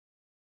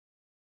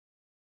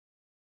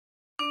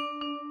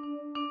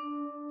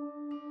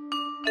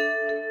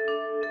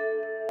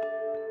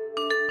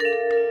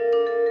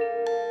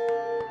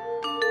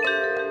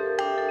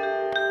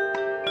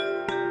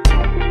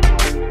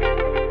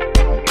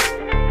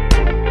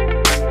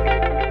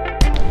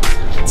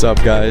What's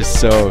up, guys?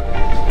 So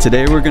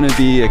today we're gonna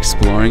be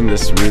exploring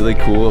this really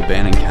cool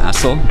abandoned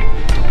castle.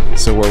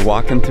 So we're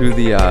walking through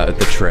the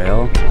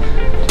trail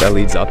that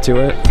leads up to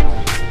it.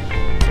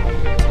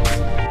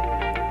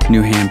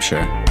 New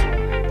Hampshire.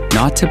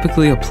 Not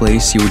typically a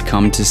place you would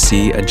come to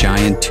see a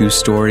giant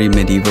two-story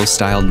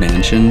medieval-styled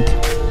mansion,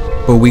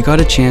 but we got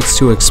a chance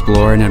to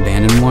explore an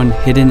abandoned one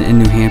hidden in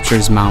New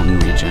Hampshire's mountain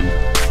region.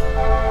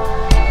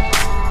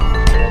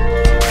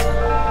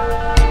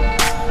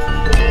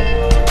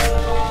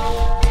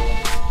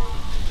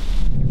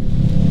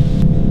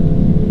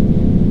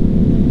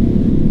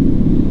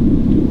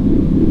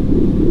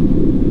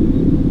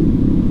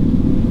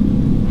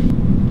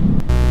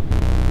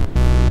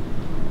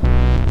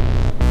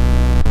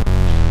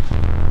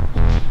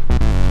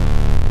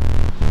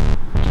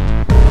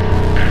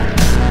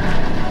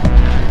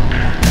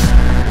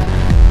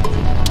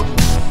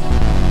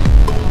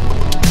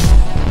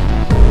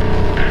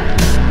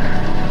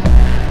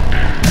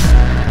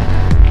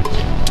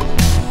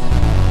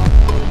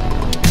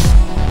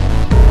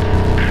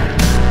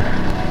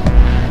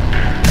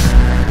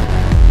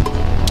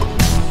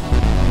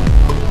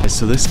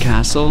 So this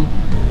castle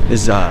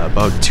is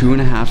about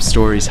 2.5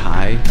 stories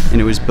high,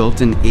 and it was built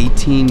in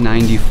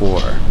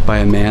 1894 by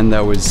a man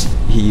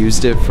he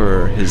used it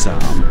for his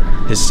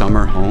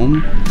summer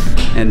home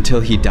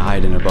until he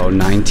died in about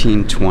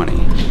 1920.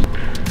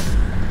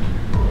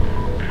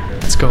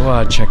 Let's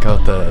go check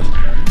out the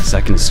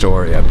second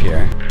story up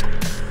here.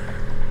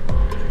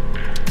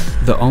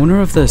 The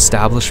owner of the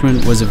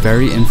establishment was a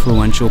very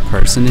influential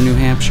person in New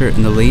Hampshire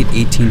in the late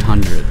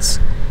 1800s.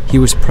 He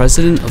was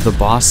president of the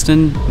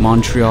Boston,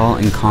 Montreal,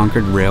 and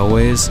Concord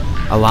Railways,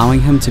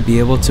 allowing him to be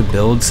able to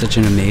build such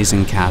an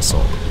amazing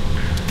castle.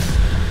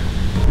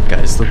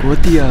 Guys, look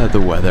what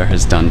the weather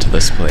has done to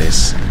this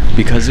place.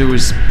 Because it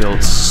was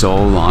built so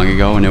long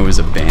ago and it was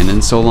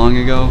abandoned so long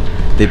ago,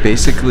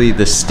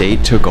 the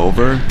state took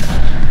over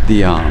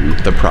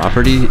the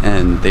property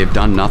and they've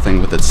done nothing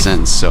with it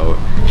since. So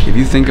if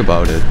you think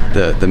about it,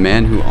 the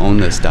man who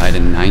owned this died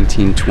in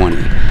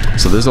 1920.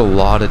 So there's a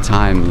lot of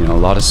time, a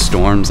lot of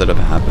storms that have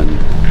happened.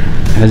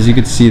 As you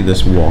can see,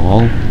 this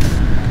wall,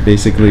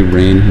 basically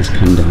rain has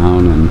come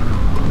down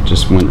and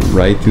just went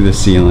right through the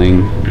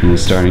ceiling and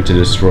is starting to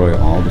destroy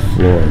all the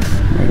floor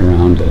right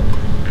around it.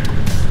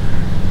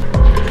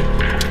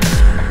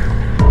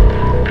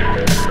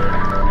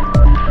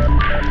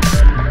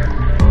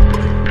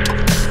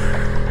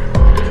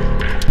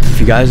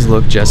 If you guys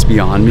look just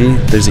beyond me,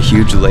 there's a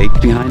huge lake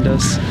behind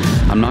us.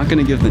 I'm not going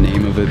to give the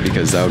name of it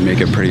because that would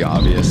make it pretty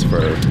obvious for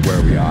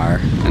where we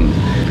are, and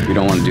we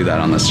don't want to do that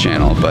on this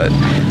channel, but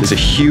there's a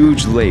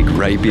huge lake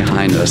right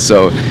behind us.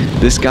 So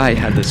this guy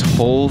had this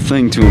whole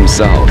thing to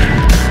himself.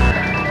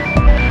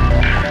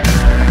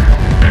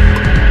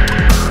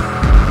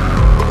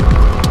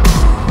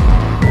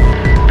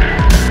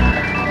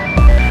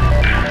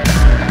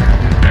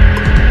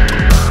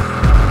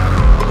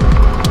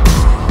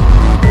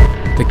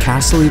 The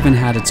castle even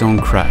had its own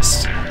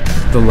crest.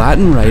 The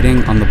Latin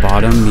writing on the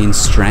bottom means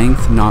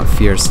strength, not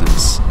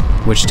fierceness,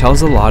 which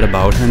tells a lot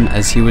about him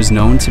as he was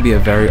known to be a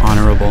very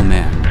honorable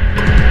man.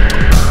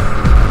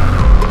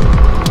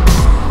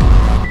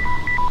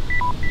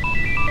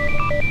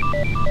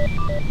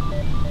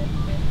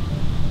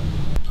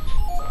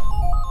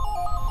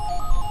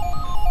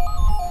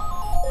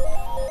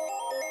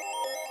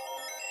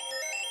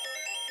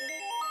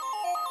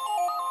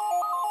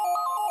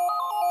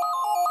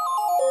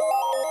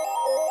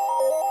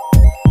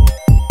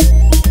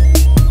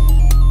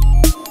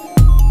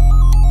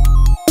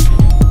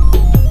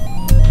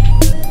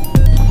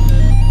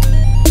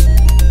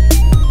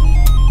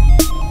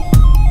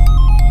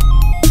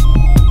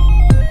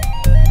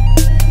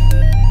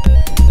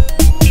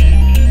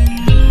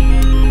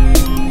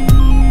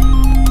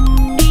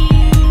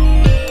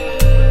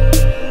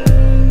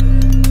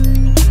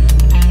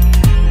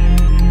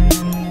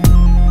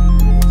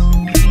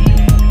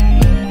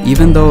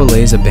 Even though it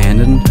lays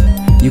abandoned,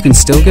 you can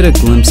still get a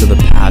glimpse of the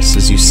past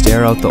as you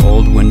stare out the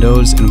old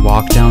windows and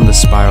walk down the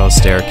spiral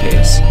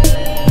staircase.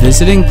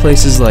 Visiting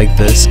places like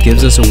this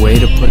gives us a way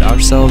to put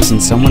ourselves in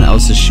someone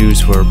else's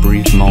shoes for a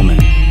brief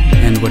moment,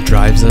 and what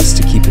drives us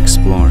to keep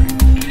exploring.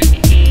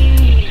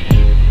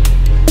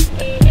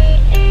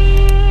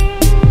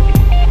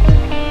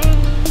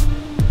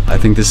 I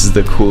think this is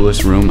the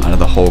coolest room out of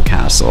the whole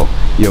castle.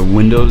 You have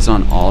windows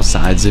on all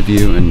sides of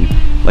you, and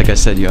like I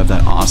said, you have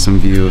that awesome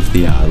view of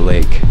the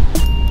lake.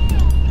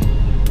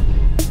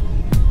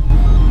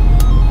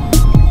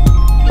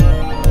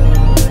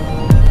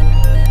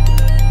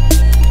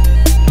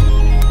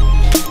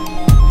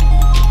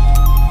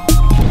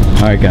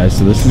 Alright guys,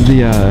 so this is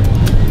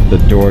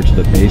the door to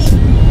the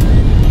basement.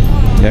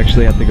 You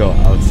actually have to go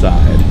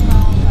outside.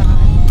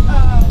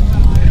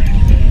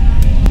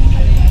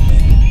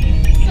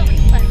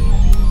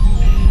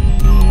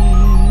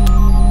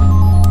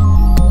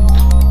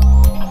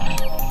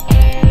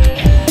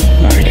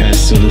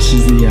 So this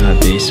is the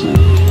basement.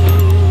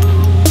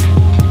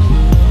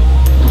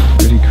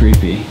 Pretty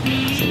creepy.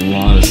 There's a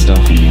lot of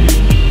stuff in here.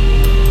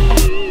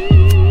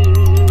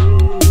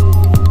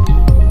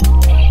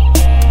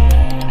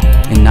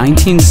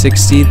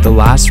 1960, the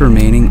last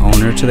remaining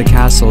owner to the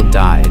castle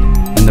died,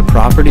 and the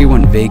property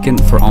went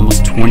vacant for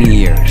almost 20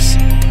 years.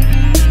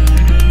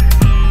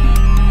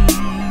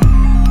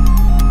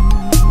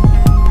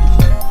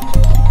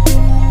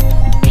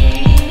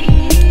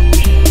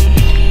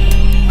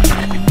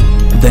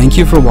 Thank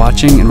you for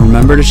watching, and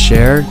remember to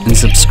share and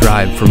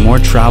subscribe for more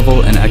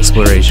travel and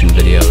exploration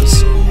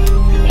videos.